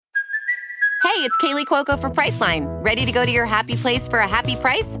Hey, it's Kaylee Cuoco for Priceline. Ready to go to your happy place for a happy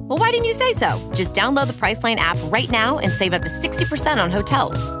price? Well, why didn't you say so? Just download the Priceline app right now and save up to 60% on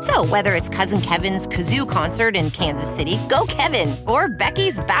hotels. So whether it's Cousin Kevin's Kazoo Concert in Kansas City, go Kevin, or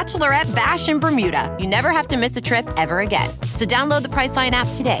Becky's Bachelorette Bash in Bermuda, you never have to miss a trip ever again. So download the Priceline app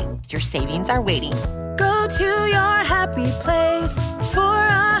today. Your savings are waiting. Go to your happy place for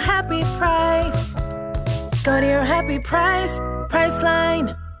a happy price. Go to your happy price,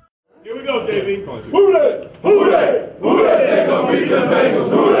 Priceline. Here we go, JB. Who they? Who they? Who they say gon' beat the Bengals?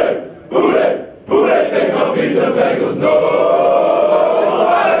 Who they? Who they? Who they say gon' beat the Bengals? Nobody!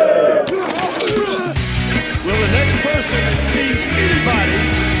 Will the next person that sees anybody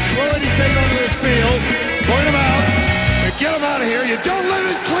throw anything onto this field, point them out, and get them out of here? You don't live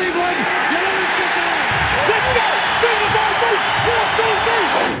in Cleveland, you live in Cincinnati. Let's go! Bengals on three! 1,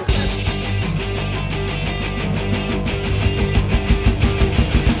 2, 3!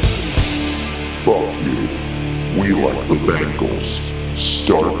 Fuck you. We like the Bengals.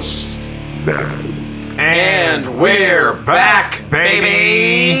 Starts now. And we're back,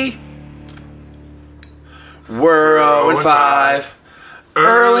 baby! We're 0-5.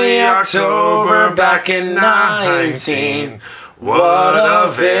 Early October back in 19. What a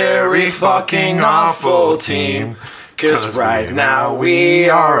very fucking awful team. Cause right now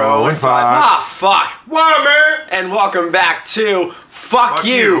we are 0-5. Ah, fuck. What, man? And welcome back to Fuck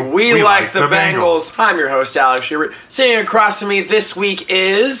You. We like the Bengals. I'm your host, Alex Schubert. Sitting across from me this week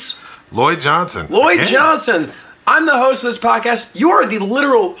is Lloyd Johnson. Lloyd Johnson. I'm the host of this podcast. You are the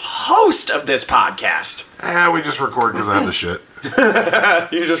literal host of this podcast. We just record because I have the shit.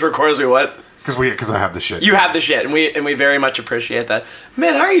 You just record as we what? Because I have the shit. You have the shit, and we very much appreciate that.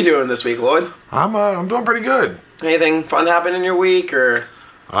 Man, how are you doing this week, Lloyd? I'm doing pretty good. Anything fun happen in your week, or?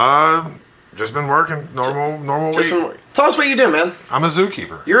 Just been working. Normal week. Tell us what you do, man. I'm a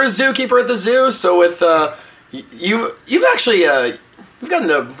zookeeper. You're a zookeeper at the zoo, so with you've actually you've gotten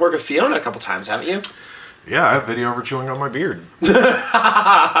to work with Fiona a couple times, haven't you? Yeah, I have video of her chewing on my beard.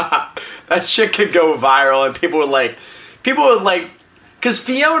 That shit could go viral, and people would like, because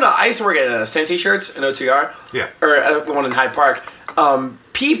Fiona, I used to work at Cincy Shirts in OTR, yeah, or the one in Hyde Park.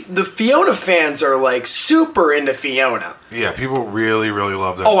 The Fiona fans are like super into Fiona. Yeah, people really, really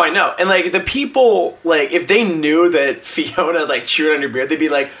loved it. Oh, I know. And like the people, like if they knew that Fiona like chewed on your beard, they'd be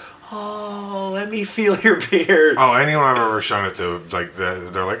like, "Oh, let me feel your beard." Oh, anyone I've ever shown it to, like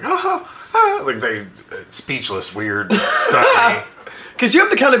they're like, like they speechless, weird stuff. Because you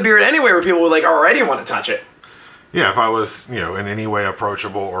have the kind of beard anyway where people would like already want to touch it. Yeah, if I was, in any way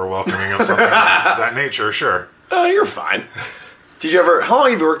approachable or welcoming of something of that nature, sure. Oh, you're fine. Did you ever? How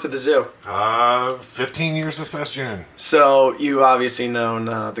long have you worked at the zoo? 15 years this past June. So you obviously known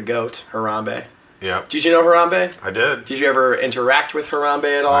the goat Harambe. Yep. Did you know Harambe? I did. Did you ever interact with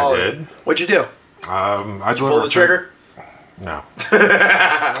Harambe at all? I did. What'd you do? I pull the trigger? No.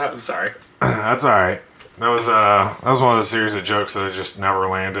 I'm sorry. That's all right. That was one of the series of jokes that I just never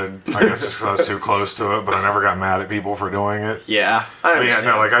landed. I guess just because I was too close to it, but I never got mad at people for doing it. Yeah, I understand.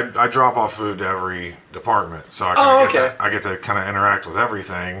 But yeah, no, I drop off food to every department, so I get to kind of interact with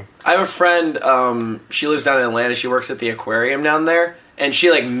everything. I have a friend. She lives down in Atlanta. She works at the aquarium down there, and she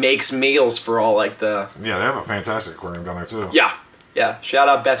like makes meals for all like the. Yeah, they have a fantastic aquarium down there too. Yeah. Shout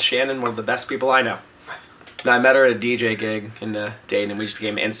out Beth Shannon, one of the best people I know. And I met her at a DJ gig in Dayton, and we just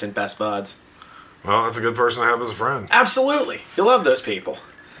became instant best buds. Well, that's a good person to have as a friend. Absolutely. You'll love those people.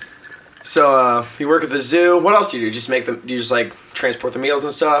 So, you work at the zoo. What else do you do? Do you just like transport the meals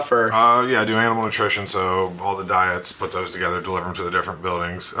and stuff, or? Yeah, I do animal nutrition, so all the diets, put those together, deliver them to the different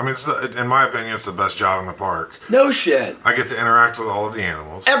buildings. I mean, in my opinion, it's the best job in the park. No shit. I get to interact with all of the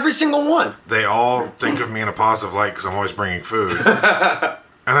animals. Every single one. They all think of me in a positive light because I'm always bringing food. And I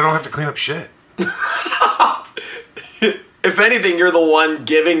don't have to clean up shit. If anything, you're the one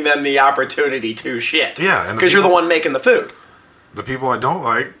giving them the opportunity to shit. Yeah. Because you're the one making the food. The people I don't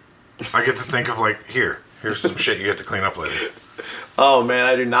like, I get to think of like, here's some shit you get to clean up later. Oh man,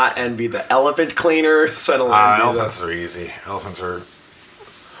 I do not envy the elephant cleaners. I don't envy elephants are easy. Elephants are...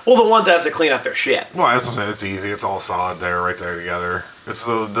 Well, the ones that have to clean up their shit. Well, that's what I'm saying. It's easy. It's all solid there, right there together. It's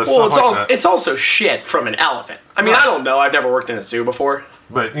the well, stuff it's also shit from an elephant. I mean, right. I don't know. I've never worked in a zoo before.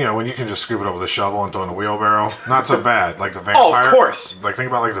 But, when you can just scoop it up with a shovel and throw it in a wheelbarrow, not so bad. Like the vampire. Oh, of course. Like, think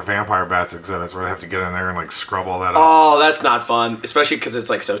about, like, the vampire bats exhibits where they have to get in there and, like, scrub all that up. Oh, that's not fun. Especially because it's,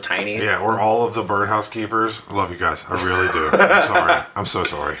 like, so tiny. Yeah, or all of the birdhouse keepers. I love you guys. I really do. I'm sorry. I'm so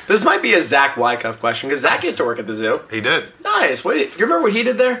sorry. This might be a Zach Wyckoff question, because Zach used to work at the zoo. He did. Nice. You remember what he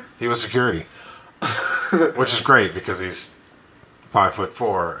did there? He was security. Which is great, because he's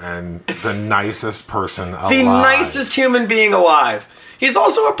 5'4" and the nicest person alive. The nicest human being alive. He's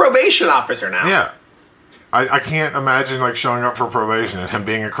also a probation officer now. Yeah. I can't imagine like showing up for probation and him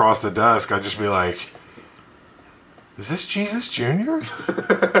being across the desk. I'd just be like, "Is this Jesus Jr.?"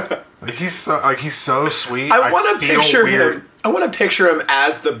 he's so sweet. I want to picture weird. him. I want to picture him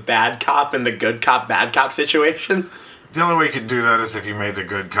as the bad cop in the good cop bad cop situation. The only way you could do that is if you made the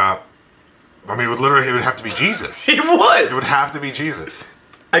good cop. I mean, it would have to be Jesus. He would. It would have to be Jesus.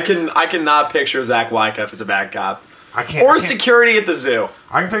 I cannot picture Zach Wyckoff as a bad cop. I can't. Or security at the zoo.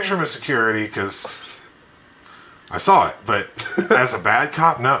 I can picture him as security because I saw it, but as a bad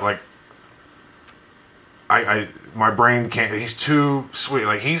cop, no. Like, my brain can't. He's too sweet.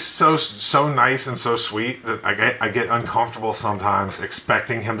 Like, he's so nice and so sweet that I get uncomfortable sometimes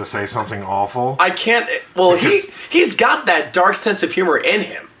expecting him to say something awful. I can't. Well, he's got that dark sense of humor in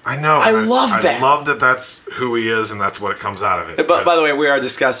him. I know. I love that. I love that that's who he is and that's what comes out of it. But by the way, we are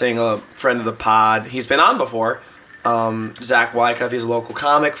discussing a friend of the pod. He's been on before. Zach Wyckoff. He's a local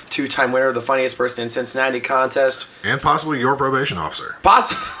comic, 2-time winner of the Funniest Person in Cincinnati contest. And possibly your probation officer.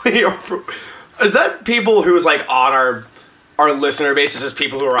 Possibly. Is that people who's like on our listener base? Is just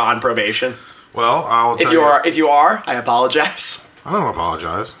people who are on probation? Well, I'll tell if you are, I apologize. I don't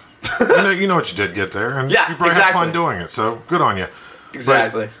apologize. you know what you did get there, and yeah, you probably had fun doing it. So good on you.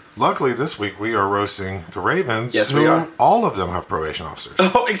 Exactly. But luckily, this week we are roasting the Ravens. Yes, we are. All of them have probation officers.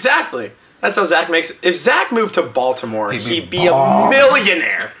 Oh, exactly. That's how Zach makes it. If Zach moved to Baltimore, he'd be a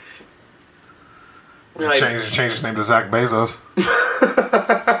millionaire. Change his name to Zach Bezos.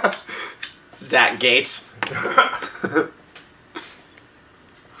 Zach Gates.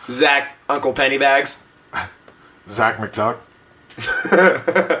 Zach Uncle Pennybags. Zach McDuck.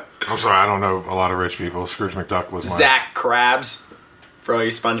 I'm sorry, I don't know a lot of rich people. Scrooge McDuck was my... Zach Krabs. For all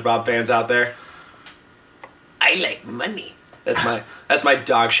you SpongeBob fans out there. I like money. That's my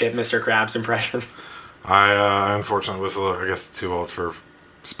dog shit Mr. Krabs impression. I unfortunately was I guess too old for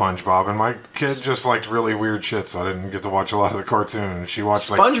SpongeBob, and my kid just liked really weird shit, so I didn't get to watch a lot of the cartoon. She watched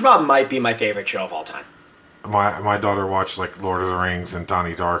SpongeBob might be my favorite show of all time. My daughter watched like Lord of the Rings and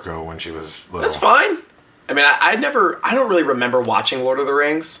Donnie Darko when she was little. That's fine. I mean, I don't really remember watching Lord of the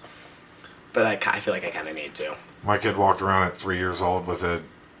Rings, but I feel like I kind of need to. My kid walked around at 3 years old with a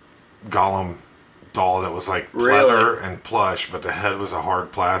Gollum doll that was like leather and plush, but the head was a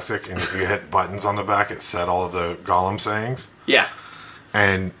hard plastic, and if you hit buttons on the back, it said all of the Gollum sayings. Yeah.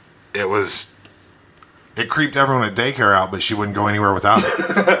 And it creeped everyone at daycare out, but she wouldn't go anywhere without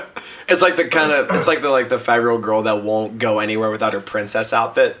it. It's like the 5-year-old girl that won't go anywhere without her princess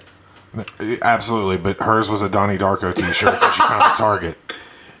outfit. Absolutely, but hers was a Donnie Darko t-shirt that she found at Target.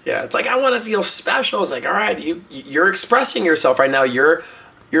 Yeah, it's like, I want to feel special. It's like, all right, you're expressing yourself right now. You're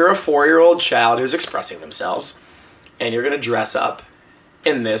a 4-year-old child who's expressing themselves, and you're going to dress up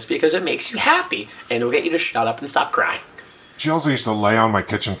in this because it makes you happy, and it'll get you to shut up and stop crying. She also used to lay on my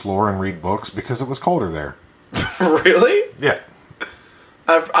kitchen floor and read books because it was colder there. Really? Yeah.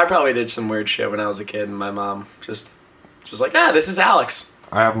 I probably did some weird shit when I was a kid, and my mom just like, this is Alex.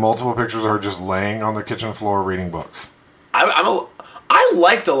 I have multiple pictures of her just laying on the kitchen floor reading books. I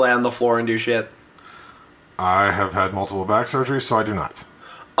like to lay on the floor and do shit. I have had multiple back surgeries, so I do not.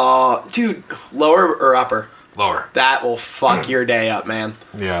 Dude, lower or upper? Lower. That will fuck your day up, man.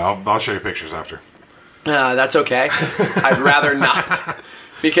 Yeah, I'll show you pictures after. That's okay. I'd rather not.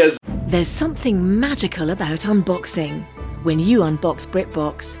 Because there's something magical about unboxing. When you unbox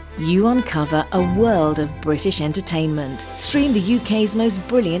BritBox, you uncover a world of British entertainment. Stream the UK's most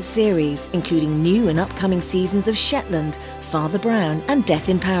brilliant series, including new and upcoming seasons of Shetland, Father Brown and Death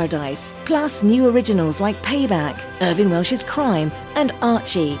in Paradise. Plus new originals like Payback, Irving Welsh's Crime and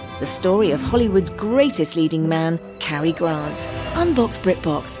Archie, the story of Hollywood's greatest leading man, Cary Grant. Unbox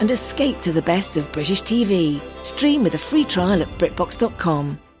BritBox and escape to the best of British TV. Stream with a free trial at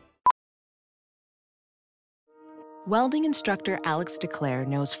BritBox.com. Welding instructor Alex DeClaire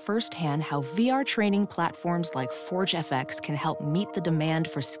knows firsthand how VR training platforms like ForgeFX can help meet the demand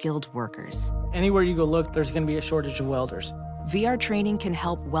for skilled workers. Anywhere you go look, there's going to be a shortage of welders. VR training can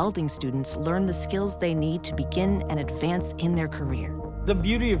help welding students learn the skills they need to begin and advance in their career. The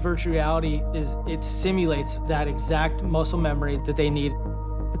beauty of virtual reality is it simulates that exact muscle memory that they need.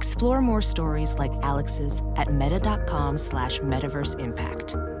 Explore more stories like Alex's at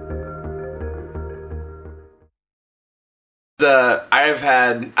meta.com/metaverseimpact. I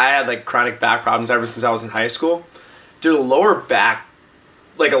had like chronic back problems ever since I was in high school. Dude, a lower back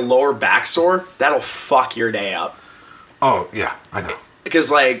sore, that'll fuck your day up. Oh, yeah, I know.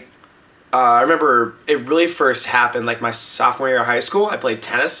 Because, I remember it really first happened, my sophomore year of high school. I played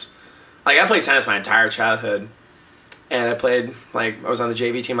tennis. I played tennis my entire childhood. and I played, I was on the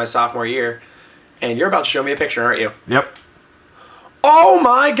JV team my sophomore year, and you're about to show me a picture, aren't you? Yep. Oh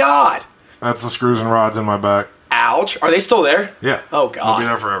my God! That's the screws and rods in my back. Ouch. Are they still there? Yeah. Oh God. They'll be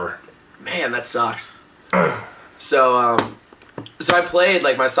there forever. Man, that sucks. So I played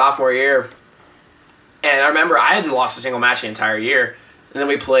my sophomore year, and I remember I hadn't lost a single match the entire year. And then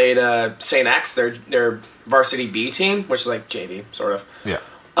we played St. X, their varsity B team, which is like JV, sort of. Yeah.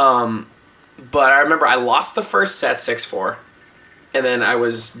 But I remember I lost the first set 6-4, and then I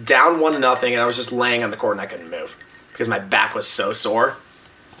was down 1-0, and I was just laying on the court and I couldn't move because my back was so sore.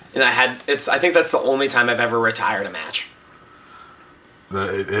 And I think that's the only time I've ever retired a match.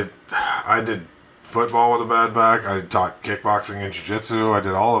 I did football with a bad back. I taught kickboxing and jiu-jitsu. I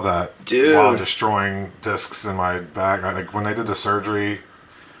did all of that. Dude. While destroying discs in my back. When they did the surgery,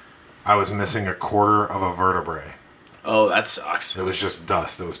 I was missing a quarter of a vertebrae. Oh, that sucks. It was just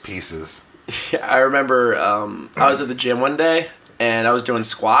dust. It was pieces. Yeah, I remember I was at the gym one day, and I was doing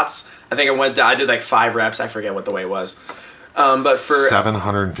squats. I think I did 5 reps. I forget what the weight was. But for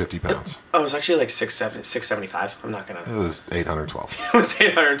 750 pounds. Oh, it was actually 675. I'm not gonna. It was 812. It was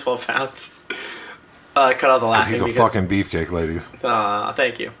 812 pounds. Cut out the laughing. He's a fucking beefcake, ladies.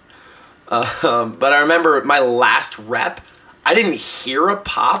 Thank you. But I remember my last rep, I didn't hear a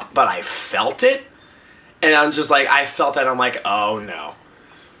pop, but I felt it. And I'm just I felt that. I'm like, oh no.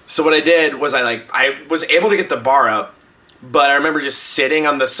 So what I did was I was able to get the bar up, but I remember just sitting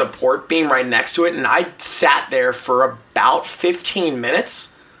on the support beam right next to it, and I sat there for about 15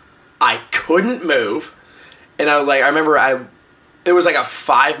 minutes. I couldn't move. And I remember it was a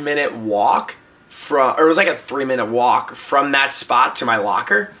 5-minute walk or it was a 3-minute walk from that spot to my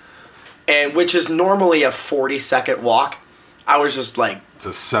locker, and which is normally a 40-second walk. I was just it's a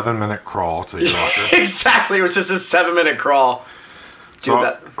 7-minute crawl to your locker. Exactly, it was just a 7-minute crawl. Dude,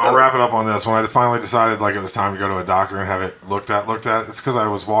 so I'll wrap it up on this. When I finally decided it was time to go to a doctor and have it looked at, it's because I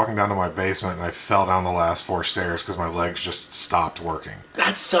was walking down to my basement and I fell down the last 4 stairs because my legs just stopped working.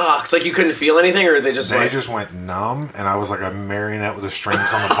 That sucks. You couldn't feel anything, or they just just went numb, and I was like a marionette with the strings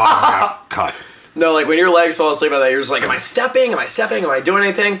on the bottom half cut. No, when your legs fall asleep like that, you're just am I stepping? Am I stepping? Am I doing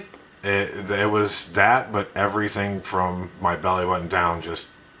anything? It was that, but everything from my belly button down just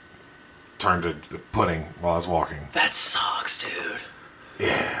turned to pudding while I was walking. That sucks, dude.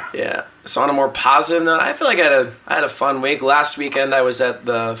 Yeah. Yeah. So on a more positive note, I feel like I had a fun week. Last weekend I was at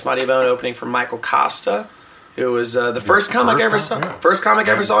the Funny Bone opening for Michael Costa. It was the first comic I ever saw. Yeah. First comic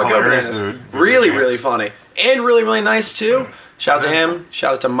I ever saw at Go Bananas. Really, really funny. And really, really nice too. Shout out to him.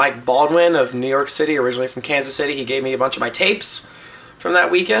 Shout out to Mike Baldwin of New York City, originally from Kansas City. He gave me a bunch of my tapes from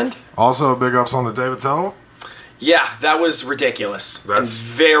that weekend. Also, big ups on the David Tell. Yeah, that was ridiculous. And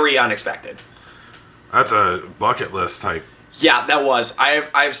very unexpected. That's a bucket list type. Yeah, that was.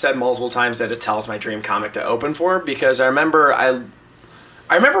 I've said multiple times that Attell's my dream comic to open for, because I remember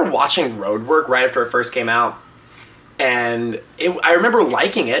watching Roadwork right after it first came out, and I remember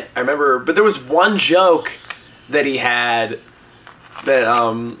liking it. But there was one joke that he had that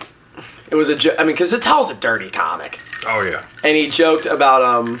it was a joke. I mean, because Attell's a dirty comic. Oh yeah. And he joked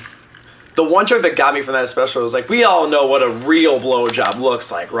about the one joke that got me from that special was we all know what a real blowjob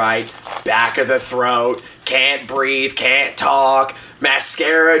looks like, right? Back of the throat, can't breathe, can't talk,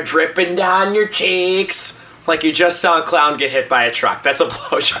 mascara dripping down your cheeks. You just saw a clown get hit by a truck. That's a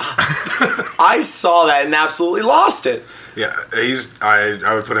blowjob. I saw that and absolutely lost it. Yeah,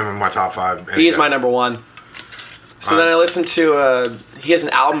 I would put him in my top 5. He's my number 1. So then I listened to, he has an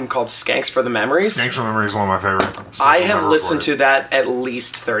album called Skanks for the Memories. Skanks for the Memories is one of my favorite. I have listened to that at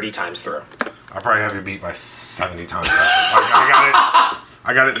least 30 times through. I probably have you beat by 70 times.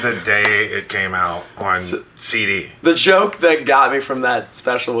 I got it the day it came out on CD. The joke that got me from that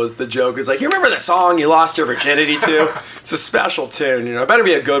special was you remember the song you lost your virginity to? It's a special tune, It better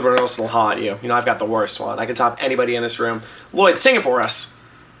be a good one or else it'll haunt you. I've got the worst one. I can top anybody in this room. Lloyd, sing it for us.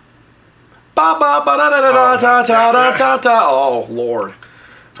 Ba ba ba da da da da da da da da. Oh Lord,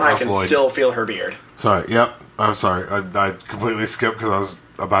 I can still feel her beard. Sorry. Yep. I'm sorry. I completely skipped because I was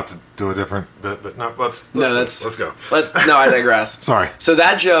about to do a different bit, but no. Let's go. I digress. Sorry. So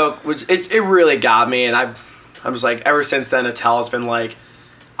that joke, it really got me, and I'm just ever since then, Attell's been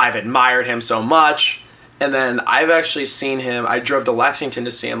I've admired him so much, and then I've actually seen him. I drove to Lexington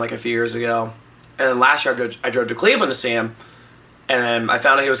to see him a few years ago, and then last year I drove to Cleveland to see him. And I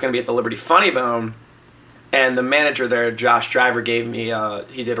found out he was going to be at the Liberty Funny Bone, and the manager there, Josh Driver, gave me,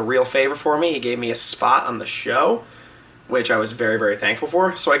 he did a real favor for me. He gave me a spot on the show, which I was very, very thankful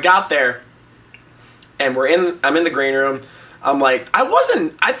for. So I got there, and I'm in the green room. I'm I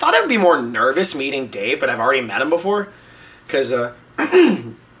thought I'd be more nervous meeting Dave, but I've already met him before, because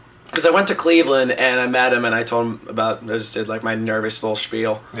Because I went to Cleveland and I met him and I told him I just did like my nervous little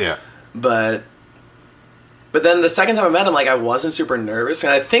spiel. Yeah. But then the second time I met him, like I wasn't super nervous.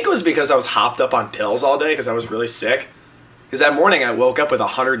 And I think it was because I was hopped up on pills all day because I was really sick. Because that morning I woke up with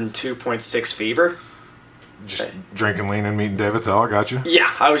 102.6 fever. Just drinking lean and meeting David Tell, I got you.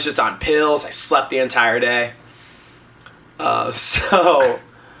 Yeah, I was just on pills. I slept the entire day. So...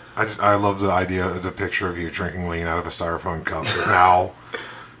 I love the idea of the picture of you drinking lean out of a styrofoam cup is now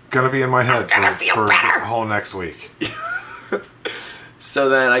going to be in my head for the whole next week. So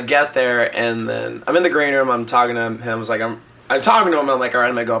then I get there, and then I'm in the green room. I'm talking to him. I was like, I'm talking to him. And I'm like, all right,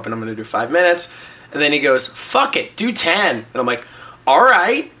 I'm going to go up and I'm going to do 5 minutes. And then he goes, fuck it, do 10. And I'm like, all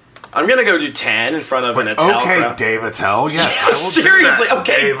right. I'm gonna go do 10 in front of an Attell. Okay, crowd. Dave Attell. Yes, Yeah, I will seriously. do that,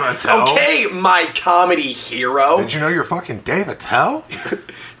 Okay, Dave Attell. Okay, my comedy hero. Did you know you're fucking Dave Attell?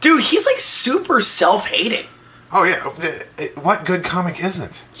 Dude, he's like super self-hating. Oh yeah, what good comic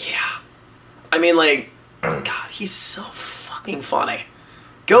isn't? Yeah, I mean, like, God, he's so fucking funny.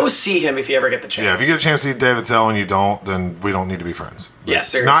 Go see him if you ever get the chance. Yeah, if you get a chance to see Dave Attell and you don't, then we don't need to be friends. Yeah,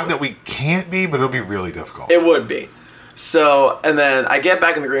 seriously. Not that we can't be, but it'll be really difficult. It would be. So, and then I get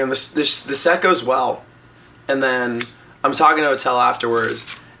back in the green room. The set goes well. And then I'm talking to Attell afterwards.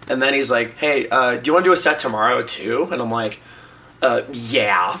 And then he's like, hey, do you want to do a set tomorrow too? And I'm like,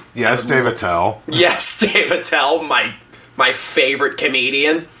 yeah. Yes, Dave Attell. Yes, Dave Attell, my favorite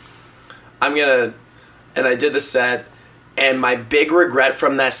comedian. And I did the set. And my big regret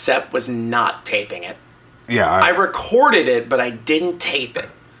from that set was not taping it. Yeah. I recorded it, but I didn't tape it.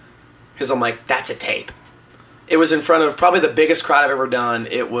 Because I'm like, that's a tape. It was in front of probably the biggest crowd I've ever done.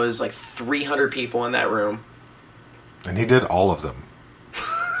 It was like 300 people in that room. And he did all of them.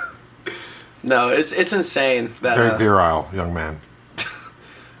 No, it's insane. That, very virile young man.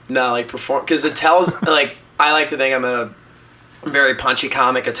 No, like perform because Attell's like I like to think I'm a very punchy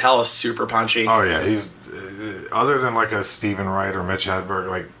comic. Attell is super punchy. Oh yeah, he's other than like a Stephen Wright or Mitch Hedberg,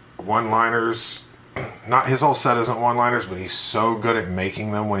 like one-liners. Not his whole set isn't one-liners, but he's so good at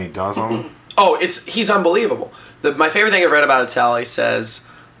making them when he does them. Oh, he's unbelievable. My favorite thing I've read about Attell, he says,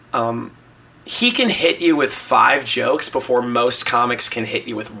 he can hit you with 5 jokes before most comics can hit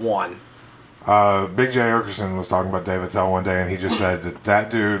you with 1. Big J. Okerson was talking about Dave Attell one day, and he just said that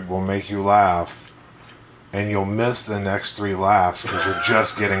dude will make you laugh, and you'll miss the next 3 laughs because you're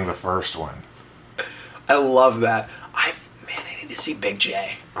just getting the first one. I love that. I need to see Big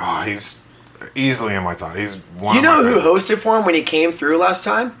J. Oh, he's easily in my top. He's one. You of my know who favorites. hosted for him when he came through last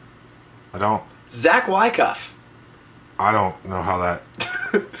time? I don't. Zach Wyckoff. I don't know how that.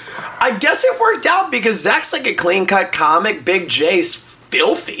 I guess it worked out because Zach's like a clean-cut comic. Big J's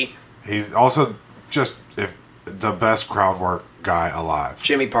filthy. He's also just the best crowd work guy alive.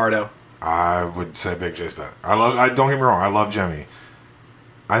 Jimmy Pardo. I would say Big J's better. I don't get me wrong. I love Jimmy.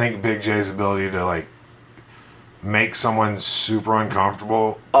 I think Big J's ability to like make someone super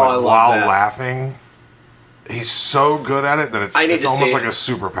uncomfortable while laughing. He's so good at it that it's almost like a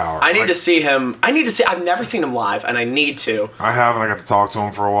superpower. I need to see him. I've never seen him live, and I need to. I have, and I got to talk to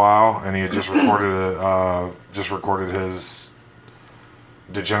him for a while, and he had just recorded his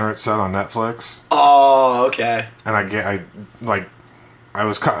Degenerate set on Netflix. Oh, okay. And I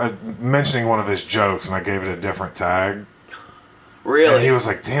was mentioning one of his jokes, and I gave it a different tag. Really? And he was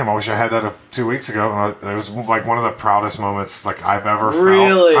like, "Damn, I wish I had that 2 weeks ago." And it was like one of the proudest moments like I've ever felt.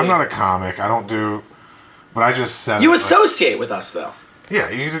 Really? I'm not a comic. I don't do. But I just said you associate with us though. Yeah,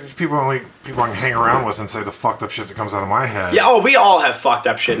 people I can hang around with and say the fucked up shit that comes out of my head. Yeah, we all have fucked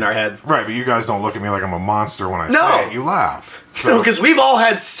up shit in our head. Right, but you guys don't look at me like I'm a monster when I say it. You laugh. No, because we've all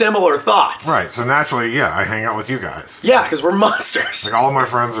had similar thoughts. Right, so naturally, yeah, I hang out with you guys. Yeah, because we're monsters. Like all of my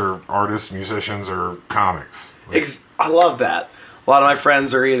friends are artists, musicians, or comics. I love that. A lot of my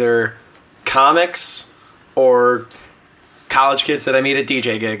friends are either comics or college kids that I meet at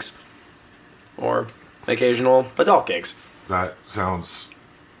DJ gigs. Or occasional adult gigs. That sounds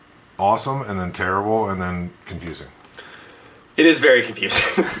awesome, and then terrible, and then confusing. It is very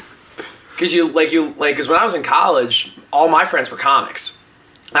confusing. Because because when I was in college, all my friends were comics.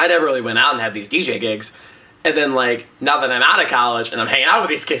 I never really went out and had these DJ gigs. And then, now that I'm out of college and I'm hanging out with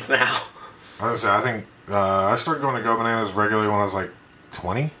these kids now. Honestly, I think I started going to Go Bananas regularly when I was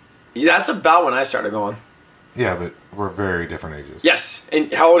 20. Yeah, that's about when I started going. Yeah, but we're very different ages. Yes.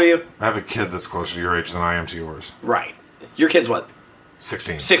 And how old are you? I have a kid that's closer to your age than I am to yours. Right. Your kid's what?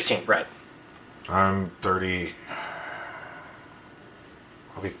 16. 16, right. I'm 30.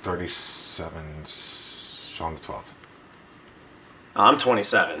 I'll be 37 on the 12th. I'm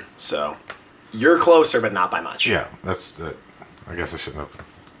 27, so you're closer, but not by much. Yeah, that's. I guess I shouldn't have.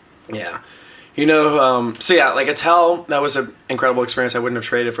 Yeah. So yeah, like Attell, that was an incredible experience. I wouldn't have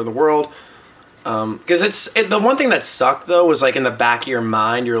traded for the world. Because the one thing that sucked though was like in the back of your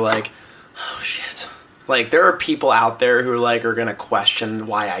mind, you're like, oh shit. Like there are people out there who are gonna question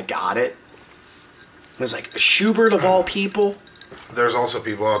why I got it. It was like Schubert of all people. There's also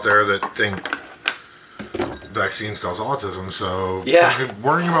people out there that think vaccines cause autism, so yeah,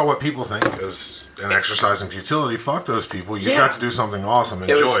 worrying about what people think is an exercise in futility. Fuck those people. You got to do something awesome.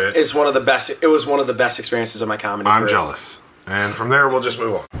 Enjoy it. It's one of the best. It was one of the best experiences of my comedy career. I'm jealous. And from there, we'll just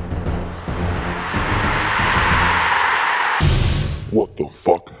move on. What the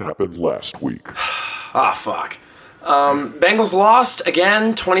fuck happened last week? Fuck. Bengals lost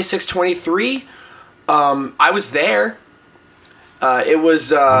again, 26-23. I was there. It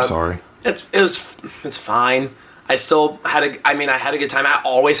was. I'm sorry. It's fine. I still had I had a good time. I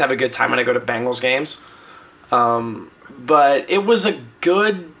always have a good time when I go to Bengals games. But it was a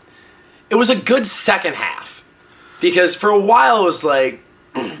good second half. Because for a while it was like,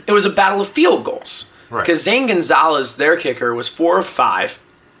 it was a battle of field goals. Right. Because Zane Gonzalez, their kicker, was 4 of 5.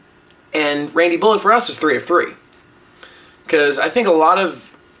 And Randy Bullock for us was 3 of 3. Because I think a lot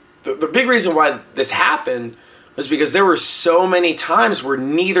of, the big reason why this happened was because there were so many times where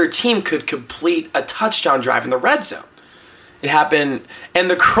neither team could complete a touchdown drive in the red zone. It happened,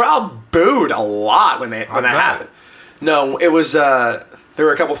 and the crowd booed a lot when that happened. No, it was there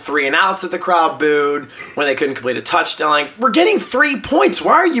were a couple 3-and-outs that the crowd booed when they couldn't complete a touchdown. Like, we're getting 3 points.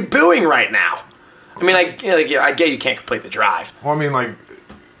 Why are you booing right now? I mean, I get you can't complete the drive. Well, I mean, like,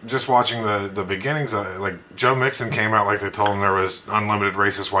 just watching the beginnings, like Joe Mixon came out like they told him there was unlimited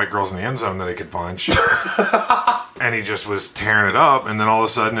racist white girls in the end zone that he could punch, and he just was tearing it up. And then all of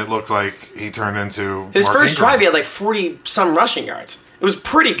a sudden, it looked like he turned into his Mark first Ingram. drive. He had like 40-some rushing yards. It was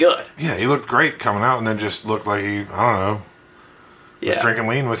pretty good. Yeah, he looked great coming out, and then just looked like he, I don't know, was drinking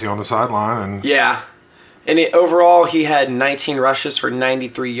lean with you on the sideline. And yeah. And overall, he had 19 rushes for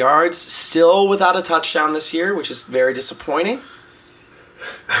 93 yards, still without a touchdown this year, which is very disappointing.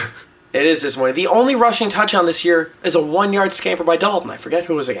 It is disappointing. The only rushing touchdown this year is a 1-yard scamper by Dalton. I forget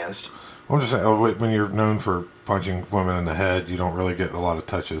who it was against. I'm just saying, when you're known for punching women in the head, you don't really get a lot of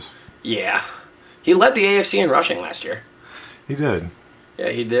touches. Yeah. He led the AFC in rushing last year. He did. Yeah,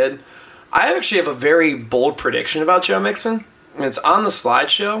 he did. I actually have a very bold prediction about Joe Mixon, and it's on the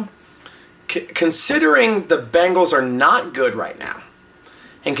slideshow. Considering the Bengals are not good right now,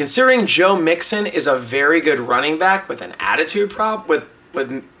 and considering Joe Mixon is a very good running back with an attitude problem, with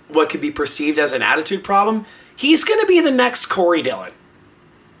what could be perceived as an attitude problem, he's going to be the next Corey Dillon.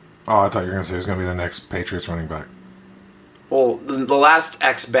 Oh, I thought you were going to say he was going to be the next Patriots running back. Well, the last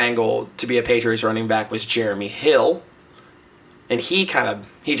ex-Bengal to be a Patriots running back was Jeremy Hill, and he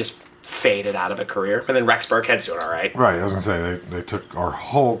just faded out of a career. And then Rex Burkhead's doing all right. Right, I was going to say, they took our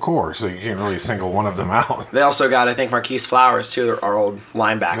whole core, so you can't really single one of them out. They also got, I think, Marquise Flowers, too, our old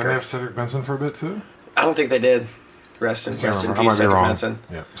linebacker. Didn't they have Cedric Benson for a bit, too? I don't think they did. Rest in peace, Cedric Benson.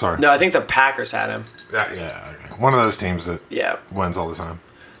 Yeah, sorry. No, I think the Packers had him. Yeah, okay. One of those teams that wins all the time.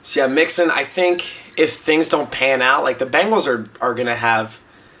 So, yeah, Mixon, I think if things don't pan out, like the Bengals are going to have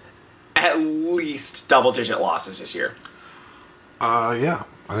at least double-digit losses this year. Yeah.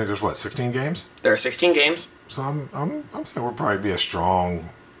 I think there's, 16 games? There are 16 games. So I'm saying we'll probably be a strong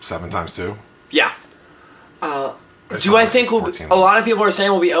 7 times 2. Yeah. Do I think a lot of people are saying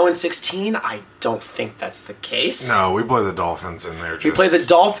we'll be 0-16? I don't think that's the case. No, we play the Dolphins in there. We play the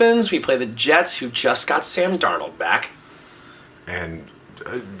Dolphins. We play the Jets, who just got Sam Darnold back. And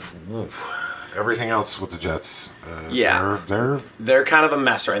everything else with the Jets. They're kind of a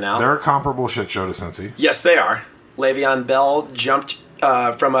mess right now. They're a comparable shit show to Cincy. Yes, they are. Le'Veon Bell jumped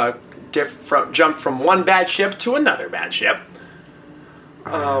from one bad ship to another bad ship.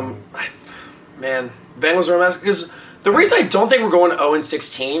 Man, Bengals are a mess. Because the reason I don't think we're going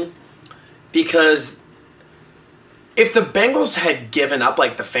 0-16, because if the Bengals had given up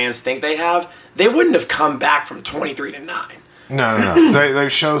like the fans think they have, they wouldn't have come back from 23-9. No. they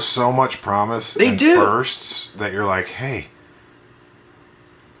show so much promise. They do. Bursts that you're like, hey,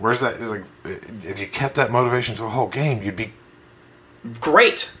 where's that? Like, if you kept that motivation to a whole game, you'd be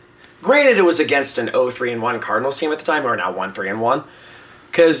great. Granted, it was against an 0-3-1 Cardinals team at the time, or now 1-3-1.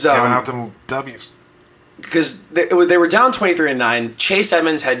 Because giving out them W's. Because they were down 23-9. Chase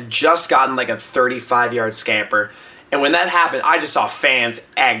Edmonds had just gotten like a 35-yard scamper, and when that happened, I just saw fans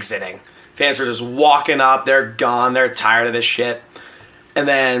exiting. Fans were just walking up. They're gone. They're tired of this shit. And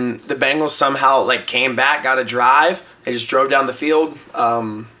then the Bengals somehow came back, got a drive. They just drove down the field,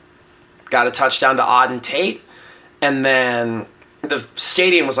 got a touchdown to Auden Tate, and then the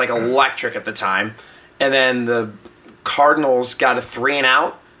stadium was electric at the time. And then the Cardinals got a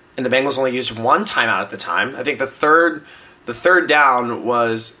 3-and-out, and the Bengals only used one timeout at the time. I think the third down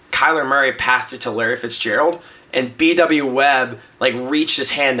was Kyler Murray passed it to Larry Fitzgerald, and B.W. Webb reached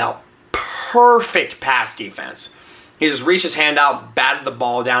his hand out. Perfect pass defense. He just reached his hand out, batted the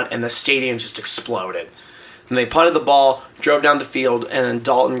ball down, and the stadium just exploded. And they punted the ball, drove down the field, and then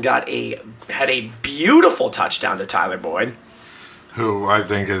Dalton had a beautiful touchdown to Tyler Boyd, who I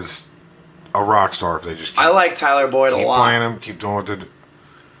think is a rock star. If they just I like Tyler Boyd a lot. Keep playing him, keep doing what they do.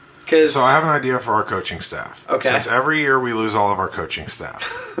 So I have an idea for our coaching staff. Okay. Since every year we lose all of our coaching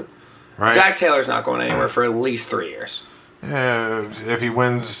staff. Right? Zach Taylor's not going anywhere for at least 3 years. If he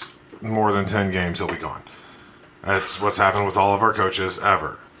wins more than 10 games, he'll be gone. That's what's happened with all of our coaches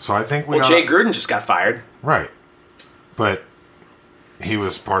ever. So I think Jay Gruden just got fired. Right. But he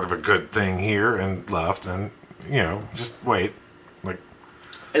was part of a good thing here and left, and, just wait. And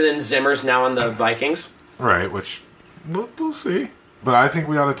then Zimmer's now on the Vikings. Right, which we'll see. But I think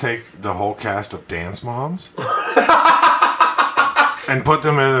we ought to take the whole cast of dance moms and put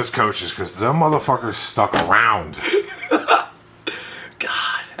them in as coaches, because them motherfuckers stuck around.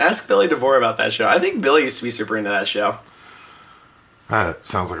 God, ask Billy DeVore about that show. I think Billy used to be super into that show. That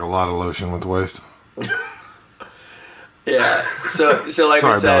sounds like a lot of lotion went to waste. Yeah. So like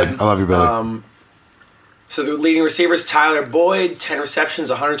Sorry, I said, Billy. I love you, Billy. So the leading receivers, Tyler Boyd, 10 receptions,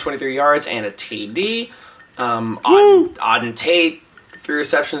 123 yards, and a TD. Auden Tate, 3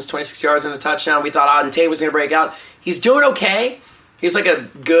 receptions, 26 yards, and a touchdown. We thought Auden Tate was going to break out. He's doing okay. He's like a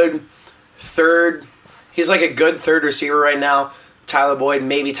good third receiver right now. Tyler Boyd,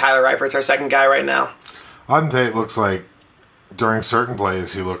 maybe Tyler Reifert's our second guy right now. Auden Tate looks like, during certain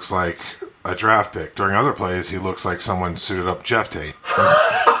plays, he looks like a draft pick. During other plays, he looks like someone suited up Jeff Tate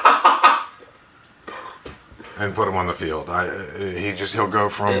and put him on the field. He'll go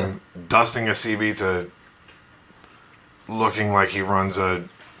from dusting a CB to looking like he runs a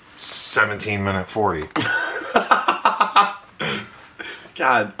 17-minute 40.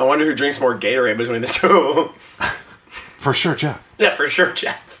 God, I wonder who drinks more Gatorade between the two. For sure, Jeff. Yeah, for sure,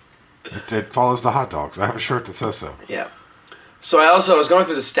 Jeff. It follows the hot dogs. I have a shirt that says so. Yeah. So I was going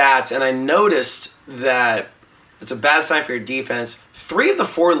through the stats, and I noticed that it's a bad sign for your defense. 3 of the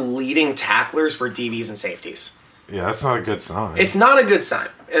 4 leading tacklers were DBs and safeties. Yeah, that's not a good sign. It's not a good sign.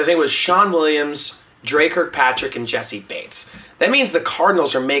 I think it was Sean Williams, Dre Kirkpatrick, and Jesse Bates. That means the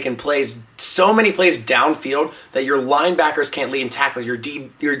Cardinals are making plays, so many plays downfield, that your linebackers can't lead in tackles, your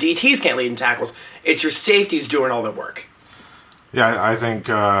DTs can't lead in tackles. It's your safeties doing all the work. Yeah, I think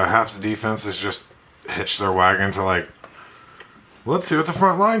half the defense has just hitched their wagon to let's see what the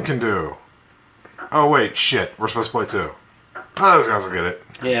front line can do. Oh, wait, shit. We're supposed to play 2. Oh, those guys will get it.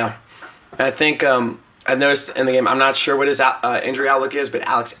 Yeah. And I think I noticed in the game, I'm not sure what his injury outlook is, but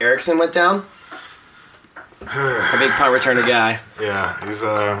Alex Erickson went down. A big punt returner guy. Yeah,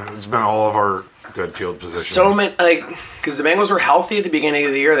 he's been all of our good field positions. So many, because the Bengals were healthy at the beginning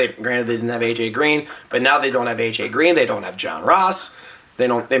of the year. Granted, they didn't have A.J. Green, but now they don't have A.J. Green. They don't have John Ross. They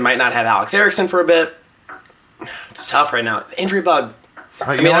might not have Alex Erickson for a bit. It's tough right now. Injury bug.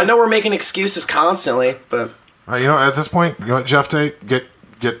 I know we're making excuses constantly, but at this point, Jeff Tate, get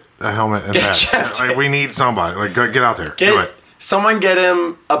a helmet and pads. We need somebody. Get out there. Do it. Someone get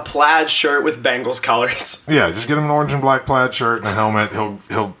him a plaid shirt with Bengals colors. Yeah, just get him an orange and black plaid shirt and a helmet.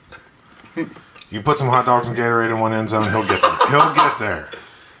 He'll. You put some hot dogs and Gatorade in one end zone, he'll get there. He'll get there.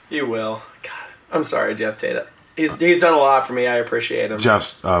 You will. God, I'm sorry, Jeff Tate. He's done a lot for me. I appreciate him.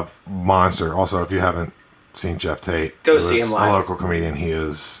 Jeff's a monster. Also, if you haven't seen Jeff Tate, go see him live. A local comedian. He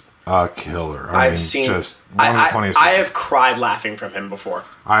is a killer. I've seen. Just one of the funniest. I have cried laughing from him before.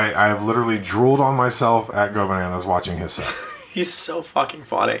 I have literally drooled on myself at Go Bananas watching his set. He's so fucking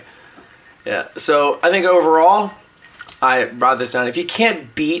funny. Yeah. So I think overall, I brought this down. If you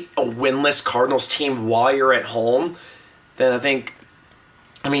can't beat a winless Cardinals team while you're at home, then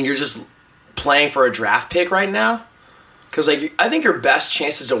I mean, you're just playing for a draft pick right now. Because I think your best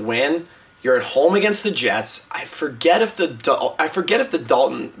chances to win, you're at home against the Jets. I forget if the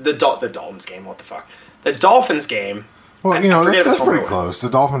Dalton's game. What the fuck? The Dolphins game. Well, that's pretty close. The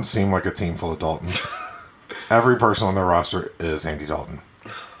Dolphins seem like a team full of Daltons. Every person on their roster is Andy Dalton.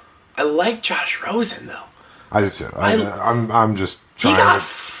 I like Josh Rosen though. I do too. I'm just trying. He got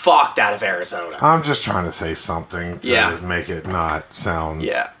fucked out of Arizona. I'm just trying to say something to make it not sound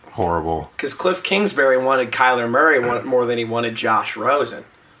horrible. Because Cliff Kingsbury wanted Kyler Murray more than he wanted Josh Rosen.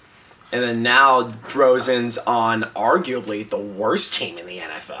 And then now Rosen's on arguably the worst team in the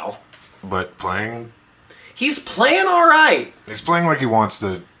NFL. But playing... He's playing all right. He's playing like he wants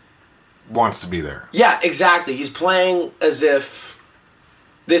to be there. Yeah, exactly. He's playing as if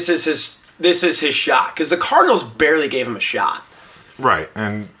this is his shot. Because the Cardinals barely gave him a shot. Right.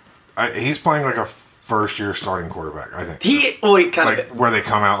 And he's playing like a first-year starting quarterback, I think. He kind like, of... where they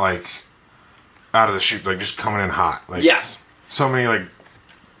come out, like, out of the chute, like, just coming in hot. Like, yes. So many, like,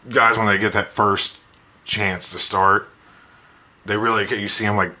 guys, when they get that first chance to start, they really, you see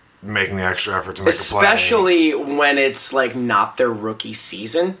them, like, making the extra effort to make a play. Especially when it's, like, not their rookie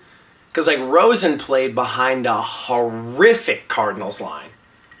season. Because, like, Rosen played behind a horrific Cardinals line.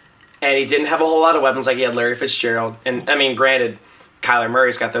 And he didn't have a whole lot of weapons like he had Larry Fitzgerald. And, I mean, granted, Kyler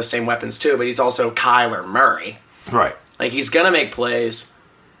Murray's got those same weapons too, but he's also Kyler Murray. Right. Like, he's going to make plays.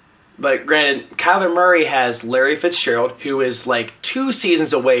 But granted, Kyler Murray has Larry Fitzgerald, who is, like, 2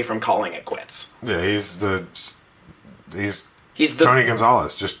 seasons away from calling it quits. Yeah, he's the Tony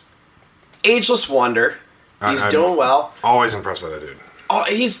Gonzalez, just... ageless wonder. He's doing well. Always impressed by that dude. Oh,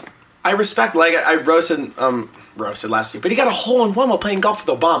 I respect, like, I roasted last week, but he got a hole-in-one while playing golf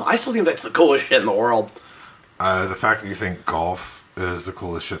with Obama. I still think that's the coolest shit in the world. The fact that you think golf is the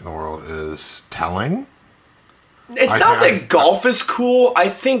coolest shit in the world is telling. It's not that golf is cool. I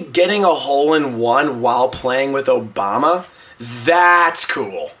think getting a hole-in-one while playing with Obama, that's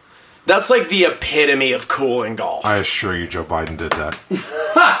cool. That's like the epitome of cool in golf. I assure you Joe Biden did that.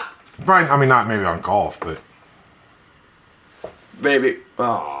 Biden, I mean, not maybe on golf, but... Maybe.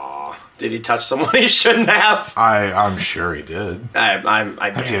 Oh. Did he touch someone he shouldn't have? I'm sure he did.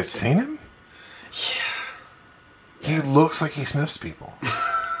 Have you seen him? Yeah. He looks like he sniffs people.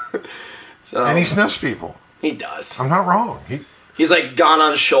 And he sniffs people. He does. I'm not wrong. He's like gone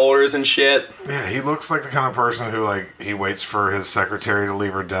on shoulders and shit. Yeah, he looks like the kind of person who, like, he waits for his secretary to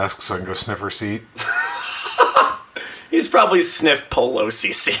leave her desk so I can go sniff her seat. He's probably sniffed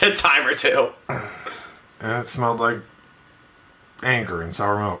Pelosi seat a time or two. And it smelled like anger and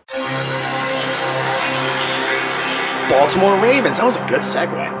sour milk. Baltimore Ravens. That was a good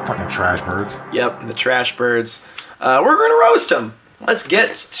segue. Fucking trash birds. Yep, the trash birds. We're going to roast them. Let's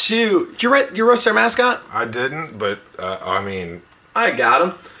get to... Did you roast their mascot? I didn't, but, I mean... I got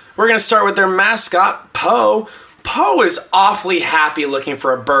him. We're going to start with their mascot, Poe. Poe is awfully happy looking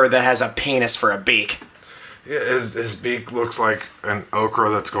for a bird that has a penis for a beak. Yeah, his beak looks like an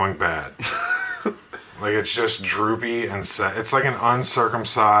okra that's going bad. Like, it's just droopy and set. It's like an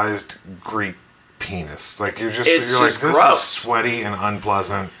uncircumcised Greek penis. Like, you're like, this gross. Is sweaty and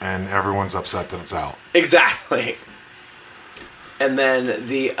unpleasant, and everyone's upset that it's out. Exactly. And then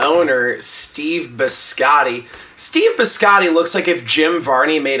the owner, Steve Biscotti. Steve Biscotti looks like if Jim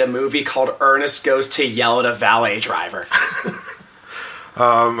Varney made a movie called Ernest Goes to Yell at a Valet Driver.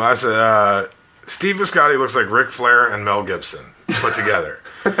 I said, Steve Biscotti looks like Ric Flair and Mel Gibson put together.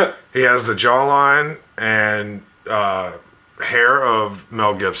 He has the jawline and hair of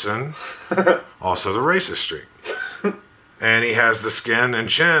Mel Gibson, also the racist streak. And he has the skin and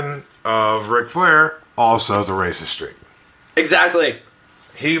chin of Ric Flair, also the racist streak. Exactly.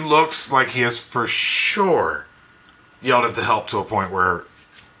 He looks like he has for sure yelled at the help to a point where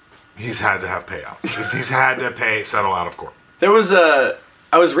he's had to have payouts. He's had to settle out of court.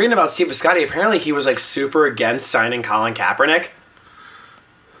 I was reading about Steve Biscotti. Apparently he was like super against signing Colin Kaepernick.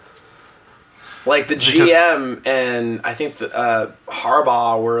 Like the GM and I think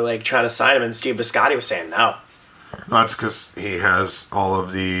Harbaugh were like trying to sign him, and Steve Biscotti was saying no. That's because he has all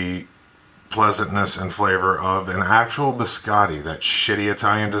of the pleasantness and flavor of an actual biscotti, that shitty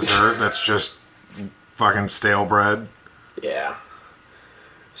Italian dessert that's just fucking stale bread. Yeah.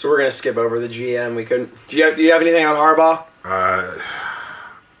 So we're gonna skip over the GM. We couldn't. Do you have anything on Harbaugh?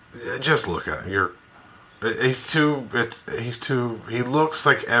 Just look at him. He looks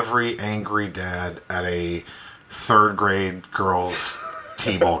like every angry dad at a 3rd grade girls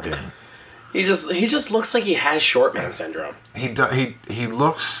t-ball game. He just looks like he has short man syndrome. He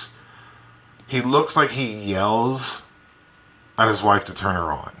looks like he yells at his wife to turn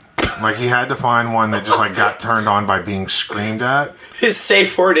her on. Like he had to find one that just like got turned on by being screamed at. His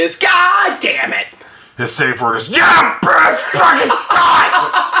safe word is God damn it. His safe word is yeah, fucking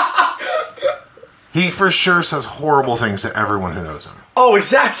God. He for sure says horrible things to everyone who knows him. Oh,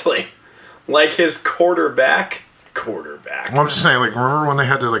 exactly. Like his quarterback. Well, I'm just saying, like, remember when they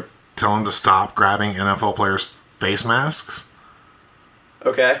had to like tell him to stop grabbing NFL players' face masks?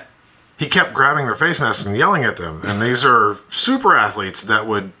 Okay. He kept grabbing their face masks and yelling at them. And these are super athletes that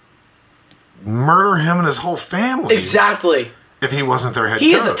would murder him and his whole family. Exactly. If he wasn't their head coach.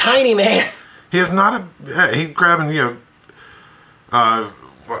 He is a tiny man. He is not he's grabbing,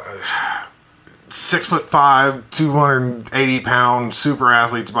 6'5", 280-pound super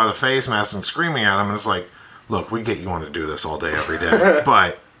athletes by the face mask and screaming at him. And it's like, look, we get you want to do this all day, every day.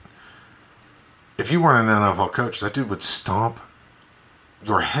 But if you weren't an NFL coach, that dude would stomp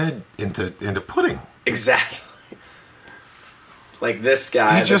your head into pudding. Exactly. Like this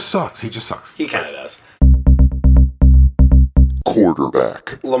guy. He just sucks. He kind of does.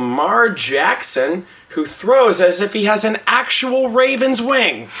 Quarterback. Lamar Jackson, who throws as if he has an actual raven's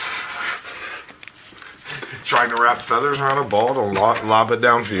wing. Trying to wrap feathers around a ball to lob it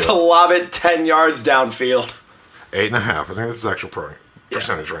downfield. To lob it 10 yards downfield. 8.5. I think that's his actual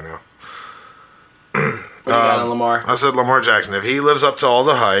percentage right now. What do you got on Lamar? I said Lamar Jackson. If he lives up to all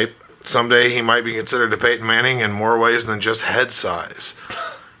the hype, someday he might be considered a Peyton Manning in more ways than just head size.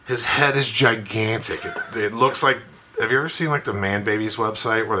 His head is gigantic. It looks like... Have you ever seen like the Man Babies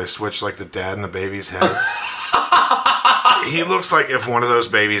website where they switch like the dad and the baby's heads? He looks like if one of those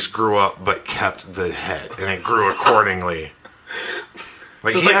babies grew up but kept the head and it grew accordingly.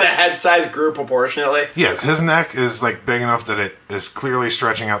 Like so it's like the head size grew proportionately? Yes, his neck is like big enough that it is clearly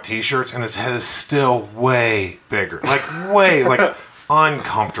stretching out t-shirts and his head is still way bigger. Like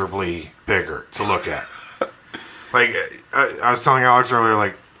uncomfortably bigger to look at. Like I was telling Alex earlier,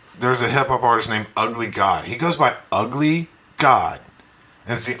 like there's a hip-hop artist named Ugly God. He goes by Ugly God.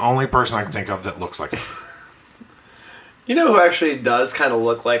 And it's the only person I can think of that looks like him. You know who actually does kind of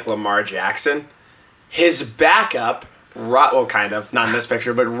look like Lamar Jackson? His backup, well, kind of, not in this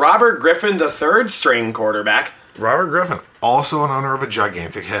picture, but Robert Griffin, the third string quarterback. Robert Griffin, also an owner of a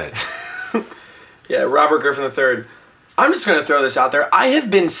gigantic head. Yeah, Robert Griffin III. I'm just going to throw this out there. I have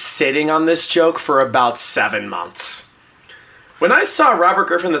been sitting on this joke for about 7 months. When I saw Robert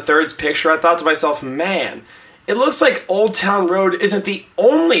Griffin III's picture, I thought to myself, man, it looks like Old Town Road isn't the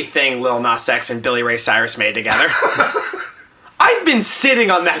only thing Lil Nas X and Billy Ray Cyrus made together. I've been sitting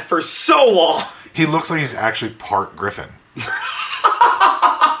on that for so long. He looks like he's actually part Griffin.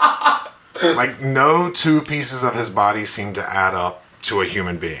 Like, no two pieces of his body seem to add up to a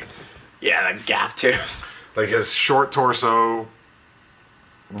human being. Yeah, that gap tooth. Like, his short torso,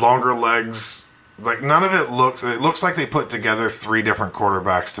 longer legs... Like, none of it looks like they put together 3 different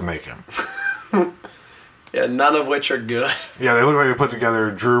quarterbacks to make him. Yeah, none of which are good. Yeah, they look like they put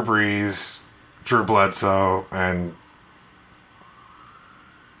together Drew Brees, Drew Bledsoe, and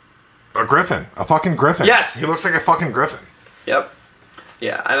a Griffin. A fucking Griffin. Yes! He looks like a fucking Griffin. Yep.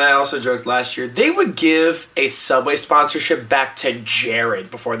 Yeah, and I also joked last year, they would give a Subway sponsorship back to Jared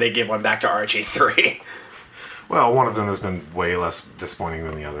before they give one back to RG3. Well, one of them has been way less disappointing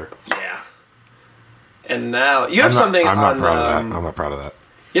than the other. Yeah. And now you have something on. I'm not proud of that.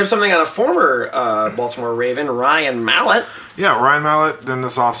 You have something on a former Baltimore Raven, Ryan Mallett. Yeah, Ryan Mallett in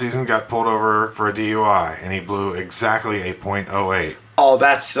this offseason got pulled over for a DUI, and he blew exactly a .08. Oh,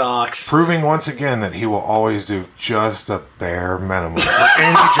 that sucks. Proving once again that he will always do just the bare minimum for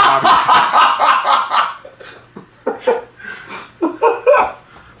any job.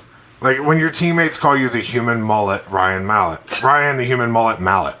 Like when your teammates call you the human mullet, Ryan Mallett. Ryan the human mullet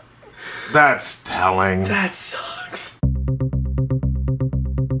Mallett. That's telling. That sucks.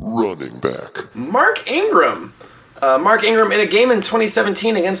 Running back. Mark Ingram. Mark Ingram, in a game in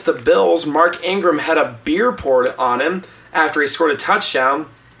 2017 against the Bills, Mark Ingram had a beer poured on him after he scored a touchdown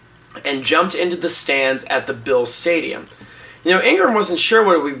and jumped into the stands at the Bills Stadium. You know, Ingram wasn't sure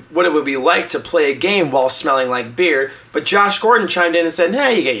what it would be like to play a game while smelling like beer, but Josh Gordon chimed in and said, "Nah,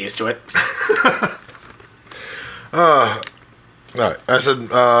 you get used to it." All right. I said,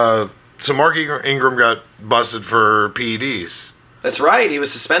 so Mark Ingram got busted for PEDs. That's right. He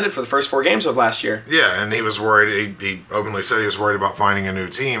was suspended for the first 4 games of last year. Yeah, and he was worried. He openly said he was worried about finding a new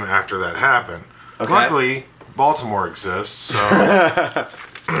team after that happened. Okay. Luckily, Baltimore exists, so...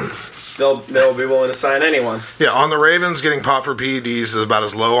 They'll be willing to sign anyone. Yeah, on the Ravens, getting popped for PEDs is about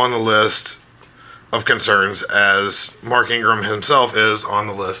as low on the list of concerns as Mark Ingram himself is on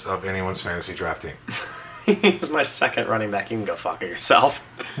the list of anyone's fantasy draft team. He's my second running back. You can go fuck yourself.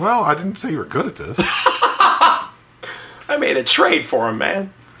 Well, I didn't say you were good at this. I made a trade for him,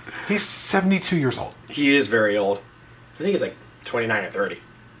 man. He's 72 years old. He is very old. I think he's like 29 or 30.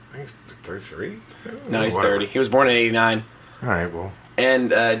 I think he's 33? No, he's 30. He was born in 89. All right, well... And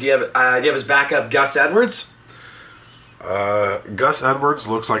do you have his backup, Gus Edwards? Gus Edwards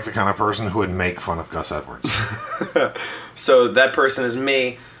looks like the kind of person who would make fun of Gus Edwards. So that person is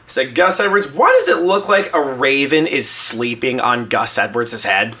me. Said, Gus Edwards, why does it look like a raven is sleeping on Gus Edwards'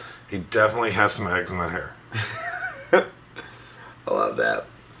 head? He definitely has some eggs in that hair. I love that.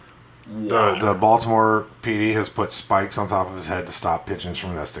 The Baltimore PD has put spikes on top of his head to stop pigeons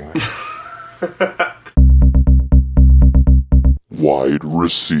from nesting there. Wide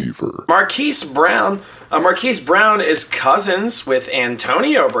receiver. Marquise Brown. Marquise Brown is cousins with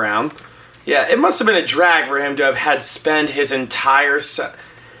Antonio Brown. Yeah, it must have been a drag for him to have had spend his entire...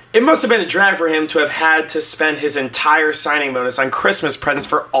 It must have been a drag for him to have had to spend his entire signing bonus on Christmas presents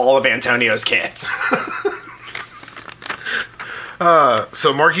for all of Antonio's kids.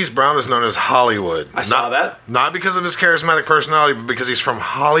 So Marquise Brown is known as Hollywood. I saw that. Not because of his charismatic personality, but because he's from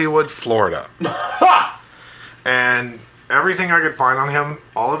Hollywood, Florida. And everything I could find on him,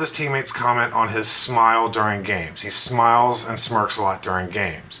 all of his teammates comment on his smile during games. He smiles and smirks a lot during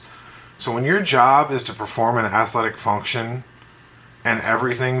games. So when your job is to perform an athletic function and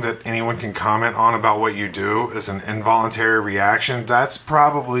everything that anyone can comment on about what you do is an involuntary reaction, that's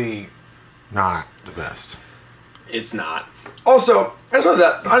probably not the best. It's not. Also, I just want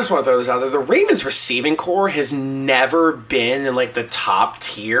to throw this out there. The Ravens receiving core has never been in like the top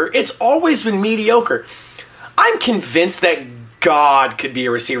tier. It's always been mediocre. I'm convinced that God could be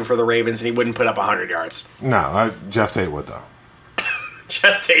a receiver for the Ravens and he wouldn't put up 100 yards. No, Jeff Tate would, though.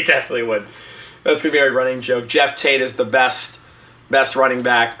 Jeff Tate definitely would. That's going to be our running joke. Jeff Tate is the best running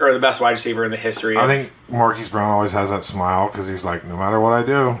back, or the best wide receiver in the history. I think Marquise Brown always has that smile because he's like, no matter what I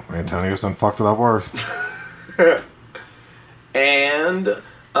do, Antonio's done fucked it up worse. And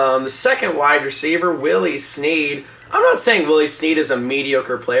the second wide receiver, Willie Snead. I'm not saying Willie Snead is a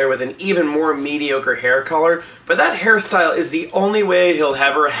mediocre player with an even more mediocre hair color, but that hairstyle is the only way he'll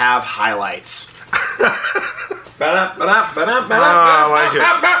ever have highlights. I like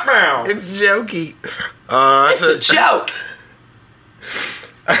it. It's jokey. It's a joke.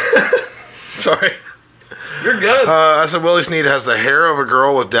 Sorry. You're good. I said Willie Snead has the hair of a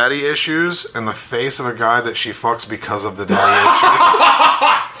girl with daddy issues and the face of a guy that she fucks because of the daddy issues.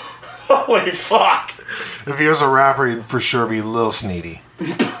 Holy fuck. If he was a rapper, he'd for sure be Lil Sneedy.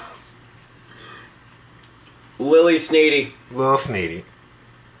 Lily Sneedy. Lil Sneedy.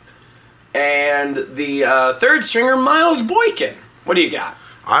 And the third stringer, Miles Boykin. What do you got?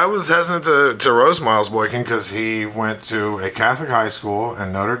 I was hesitant to roast Miles Boykin because he went to a Catholic high school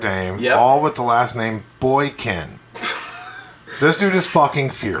in Notre Dame, all with the last name Boykin. This dude is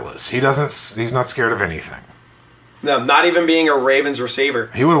fucking fearless. He's not scared of anything. No, not even being a Ravens receiver.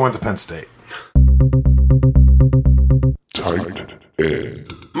 He would have went to Penn State. Tight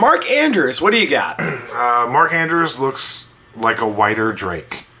end. Mark Andrews, what do you got? Mark Andrews looks like a whiter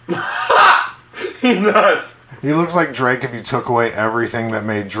Drake. He does. He looks like Drake if you took away everything that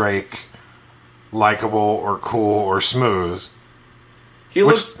made Drake likable or cool or smooth. He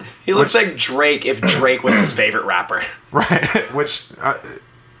looks like Drake if Drake was his favorite rapper. Right, which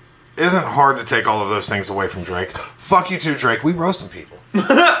isn't hard to take all of those things away from Drake. Fuck you too, Drake. We roasting people.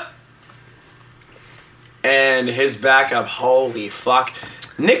 And his backup, holy fuck.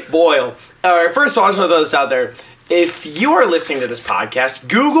 Nick Boyle. Alright, first of all, I just want to throw this out there. If you are listening to this podcast,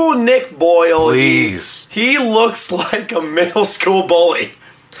 Google Nick Boyle. Please. He looks like a middle school bully.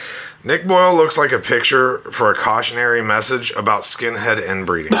 Nick Boyle looks like a picture for a cautionary message about skinhead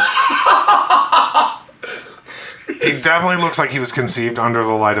inbreeding. He definitely looks like he was conceived under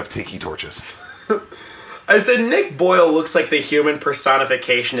the light of tiki torches. I said Nick Boyle looks like the human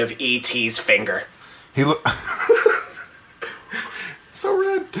personification of E.T.'s finger. He look so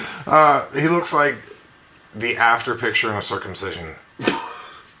red. He looks like the after picture in a circumcision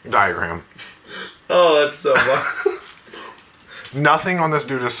diagram. Oh, that's so fun. Nothing on this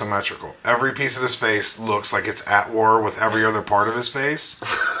dude is symmetrical. Every piece of his face looks like it's at war with every other part of his face.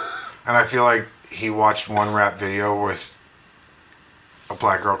 And I feel like he watched one rap video with a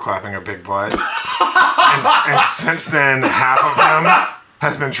black girl clapping a big butt. and since then, half of him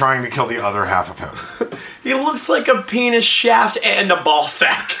has been trying to kill the other half of him. He looks like a penis shaft and a ball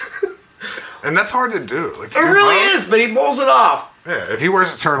sack. And that's hard to do. Like, it really is, but he pulls it off. Yeah, if he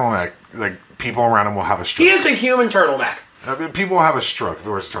wears a turtleneck, like, people around him will have a stroke. He is a human turtleneck. I mean, people will have a stroke if he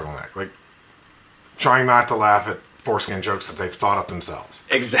wears a turtleneck. Like, trying not to laugh at foreskin jokes that they've thought up themselves.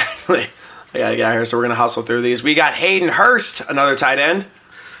 Exactly. I gotta get out here, so we're gonna hustle through these. We got Hayden Hurst, another tight end.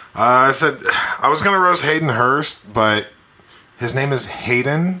 I said I was gonna roast Hayden Hurst, but his name is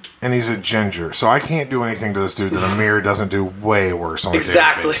Hayden, and he's a ginger, so I can't do anything to this dude that Amir doesn't do way worse on a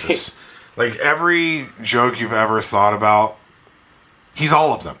daily basis. Like, every joke you've ever thought about, he's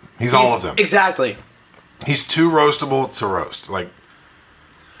all of them. He's all of them. Exactly. He's too roastable to roast. Like,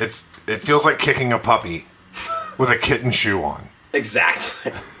 it feels like kicking a puppy with a kitten shoe on.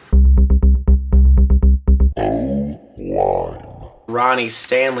 Exactly. O-line. Ronnie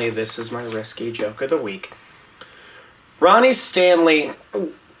Stanley, this is my risky joke of the week. Ronnie Stanley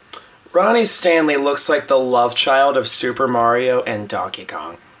looks like the love child of Super Mario and Donkey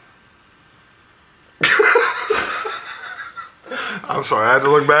Kong. I'm sorry, I had to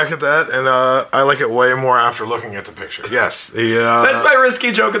look back at that, and I like it way more after looking at the picture. Yes, that's my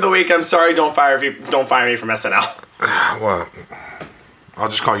risky joke of the week. I'm sorry, don't fire me from SNL. Well, I'll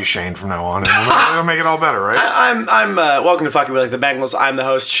just call you Shane from now on, and it'll make it all better, right? I'm welcome to Fucking With Like the Bengals. I'm the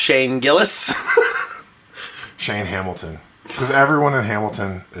host, Shane Gillis. Shane Hamilton. Because everyone in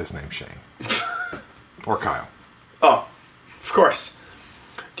Hamilton is named Shane. Or Kyle. Oh, of course.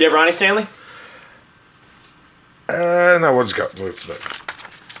 Do you have Ronnie Stanley? No, we'll just go.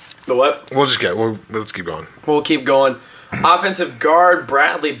 The what? Let's keep going. We'll keep going. Offensive guard,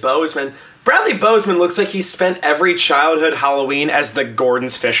 Bradley Bozeman. Bradley Bozeman looks like he spent every childhood Halloween as the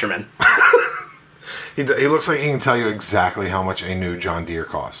Gordon's fisherman. He looks like he can tell you exactly how much a new John Deere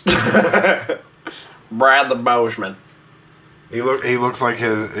costs. Bradley Bozeman. He looks like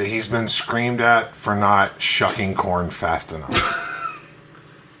he's been screamed at for not shucking corn fast enough.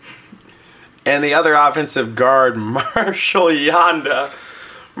 And the other offensive guard, Marshall Yanda.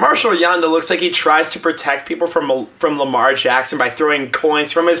 Marshall Yanda looks like he tries to protect people from Lamar Jackson by throwing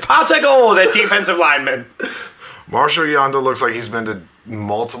coins from his pot of gold at defensive linemen. Marshall Yanda looks like he's been to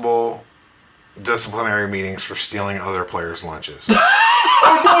multiple disciplinary meetings for stealing other players' lunches.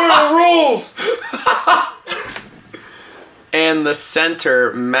 I'm doing the rules! And the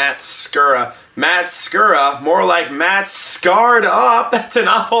center, Matt Skura. Matt Skura, more like Matt scarred up. That's an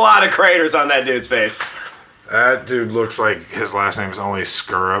awful lot of craters on that dude's face. That dude looks like his last name is only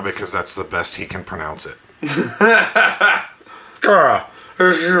Skura because that's the best he can pronounce it. Skura.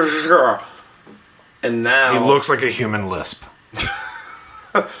 And now... He looks like a human lisp.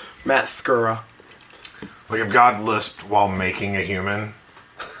 Matt Skura. Like if God lisped while making a human...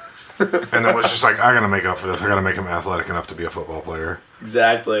 and it was just like, I gotta make up for this. I gotta make him athletic enough to be a football player.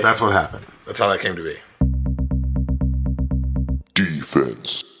 Exactly. That's what happened. That's how that came to be.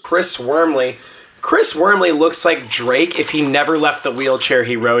 Defense. Chris Wormley. Chris Wormley looks like Drake if he never left the wheelchair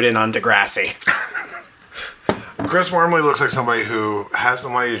he rode in on Degrassi. Chris Wormley looks like somebody who has the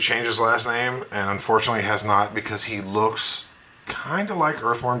money to change his last name and unfortunately has not because he looks kind of like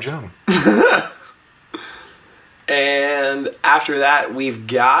Earthworm Jim. And after that, we've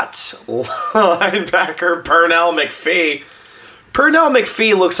got linebacker Pernell McPhee. Pernell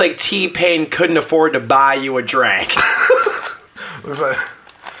McPhee looks like T-Pain couldn't afford to buy you a drink. Looks like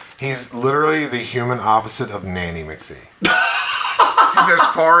he's literally the human opposite of Nanny McPhee. He's as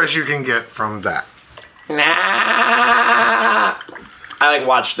far as you can get from that. Nah. I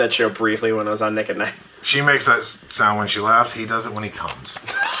watched that show briefly when I was on Nick at Night. She makes that sound when she laughs. He does it when he comes.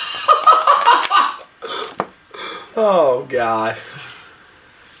 Oh, God.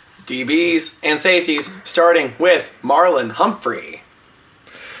 DBs and safeties, starting with Marlon Humphrey.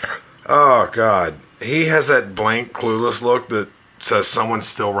 Oh, God. He has that blank, clueless look that says someone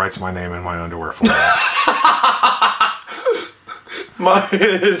still writes my name in my underwear for me.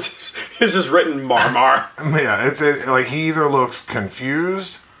 His is written Marmar. Yeah, it's like he either looks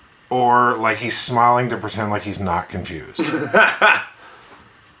confused or like he's smiling to pretend like he's not confused.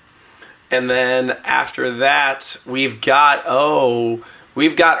 And then after that, we've got Earl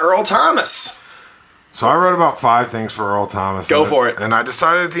Thomas. So I wrote about 5 things for Earl Thomas. Go for it. And I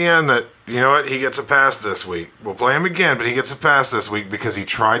decided at the end that, you know what, he gets a pass this week. We'll play him again, but he gets a pass this week because he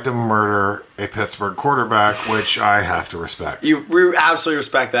tried to murder a Pittsburgh quarterback, which I have to respect. We absolutely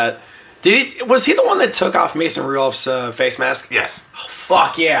respect that. Was he the one that took off Mason Rudolph's face mask? Yes. Oh,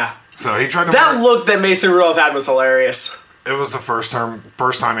 fuck yeah. So he tried to That look that Mason Rudolph had was hilarious. It was the first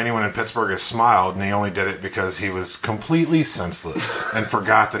time anyone in Pittsburgh has smiled, and he only did it because he was completely senseless and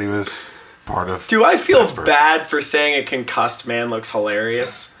forgot that he was part of Do I feel Pittsburgh. bad for saying a concussed man looks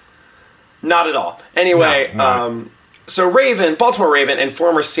hilarious? Not at all. Anyway, so Baltimore Raven and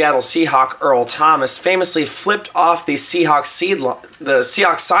former Seattle Seahawk Earl Thomas famously flipped off the Seahawks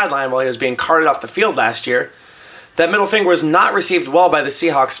sideline while he was being carted off the field last year. That middle finger was not received well by the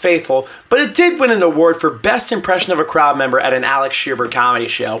Seahawks faithful, but it did win an award for Best Impression of a Crowd Member at an Alex Schubert comedy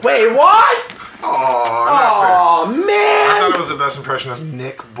show. Wait, what? Oh, man. I thought it was the best impression of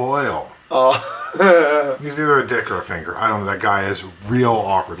Nick Boyle. Oh. He's either a dick or a finger. I don't know. That guy is real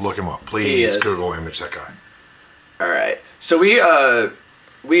awkward. Look him up. Please Google image that guy. All right. So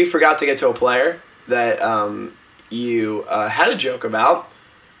we forgot to get to a player that you had a joke about.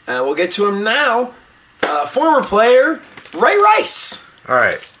 And we'll get to him now. Former player, Ray Rice. All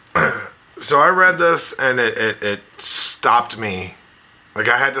right. So I read this and it stopped me. Like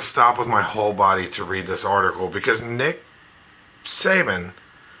I had to stop with my whole body to read this article because Nick Saban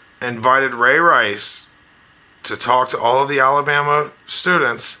invited Ray Rice to talk to all of the Alabama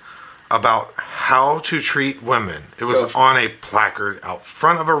students about how to treat women. It was on a placard out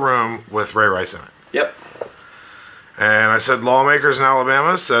front of a room with Ray Rice in it. Yep. And I said lawmakers in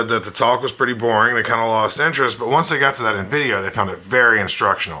Alabama said that the talk was pretty boring. They kind of lost interest. But once they got to that in video, they found it very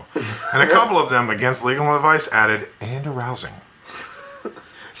instructional. And a couple of them, against legal advice, added, and arousing.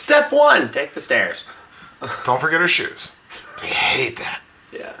 Step 1, take the stairs. Don't forget her shoes. They hate that.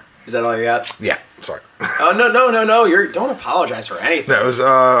 Yeah. Is that all you got? Yeah, sorry. Oh, no. Don't apologize for anything. No, it was,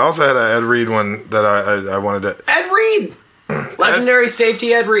 I also had an Ed Reed one that I wanted to... Ed Reed! Legendary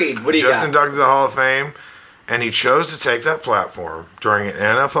safety Ed Reed. What do you got? Just inducted to the Hall of Fame, and he chose to take that platform during an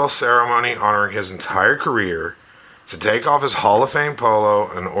NFL ceremony honoring his entire career to take off his Hall of Fame polo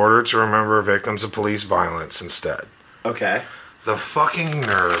in order to remember victims of police violence instead. Okay. The fucking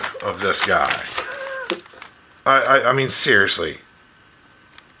nerve of this guy. I mean, seriously.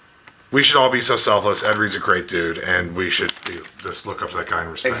 We should all be so selfless. Ed Reed's a great dude, and we should just look up to that guy and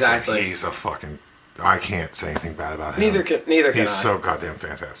respect Exactly. him. He's a fucking... I can't say anything bad about him. Neither can He's I. so goddamn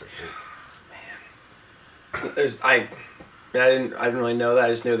fantastic. Man. I didn't really know that. I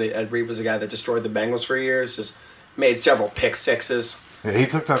just knew that Ed Reed was the guy that destroyed the Bengals for years. Just made several pick sixes. Yeah, he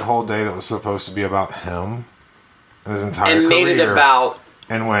took that whole day that was supposed to be about him and his entire career and made it about...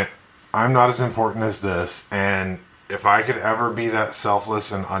 and went, I'm not as important as this, and if I could ever be that selfless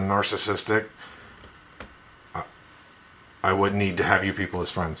and unnarcissistic, I wouldn't need to have you people as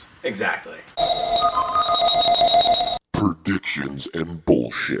friends. Exactly. Predictions and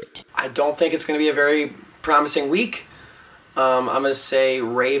bullshit. I don't think it's going to be a very promising week. I'm going to say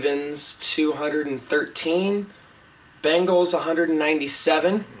Ravens 213, Bengals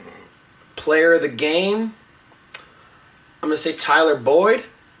 197. Player of the game, I'm going to say Tyler Boyd.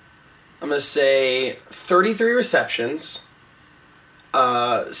 I'm going to say 33 receptions,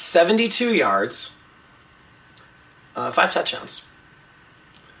 72 yards, 5 touchdowns.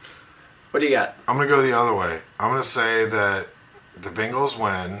 What do you got? I'm going to go the other way. I'm going to say that the Bengals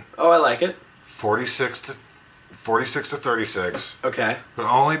win. Oh, I like it. 46 to 36. Okay. But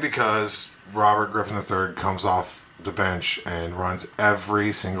only because Robert Griffin III comes off the bench and runs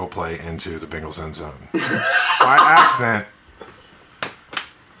every single play into the Bengals end zone. By accident.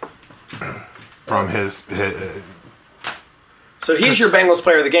 From his So he's your Bengals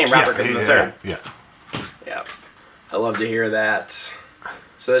player of the game, Robert Griffin III. Yeah. I love to hear that.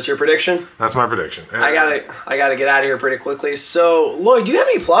 So that's your prediction? That's my prediction. I gotta get out of here pretty quickly. So Lloyd, do you have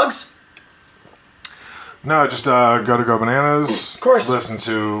any plugs? No, just go to Go Bananas. Of course. Listen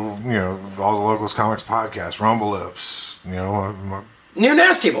to all the Locals Comics podcasts, Rumble Lips. My New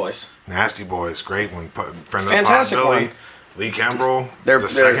Nasty Boys. Nasty Boys, great one. Friend of Fantastic the pod, Billy, one. Lee Kimbrell. They're the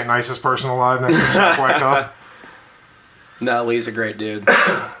second nicest person alive next to Jack Whitecop. No, Lee's a great dude.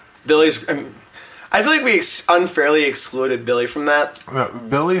 Billy's. I feel like we unfairly excluded Billy from that. No,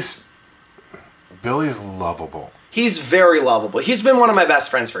 Billy's lovable. He's very lovable. He's been one of my best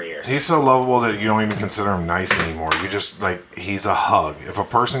friends for years. He's so lovable that you don't even consider him nice anymore. You just he's a hug. If a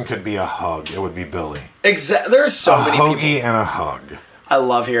person could be a hug, it would be Billy. Exactly. There's so many people. A hoagie and a hug. I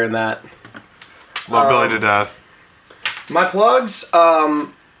love hearing that. Love Billy to death. My plugs.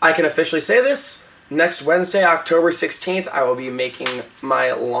 I can officially say this. Next Wednesday, October 16th, I will be making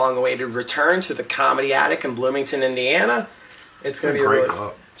my long-awaited return to the Comedy Attic in Bloomington, Indiana. It's going to be a great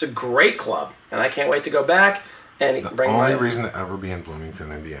club. It's a great club, and I can't wait to go back and bring my... The only reason to ever be in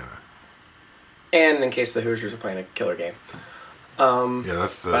Bloomington, Indiana. And in case the Hoosiers are playing a killer game. Yeah,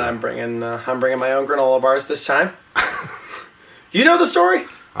 that's the... But I'm bringing my own granola bars this time. You know the story?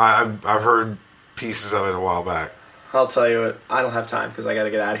 I've heard pieces of it a while back. I'll tell you what. I don't have time because I got to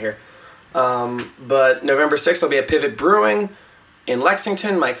get out of here. But November 6th, I'll be at Pivot Brewing in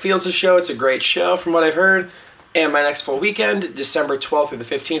Lexington. Mike Fields' show. It's a great show from what I've heard. And my next full weekend, December 12th through the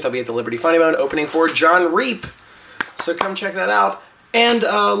 15th, I'll be at the Liberty Funny Bone opening for John Reap. So come check that out. And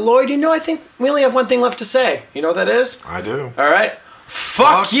Lloyd, I think we only have one thing left to say. You know what that is? I do. All right.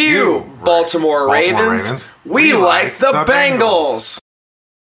 Fuck you, Baltimore Ravens. We like the Bengals.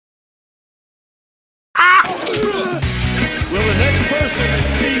 Will the next person that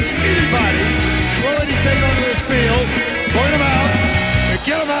sees anybody throw anything onto this field, point them out, and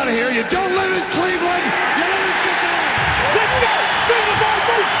get them out of here? You don't live in Cleveland. You live in Cincinnati. Let's go. Bengals on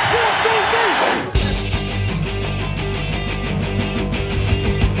 3. 1, 2, 3.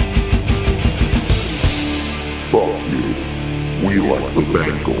 Fuck you. We like the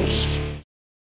Bengals.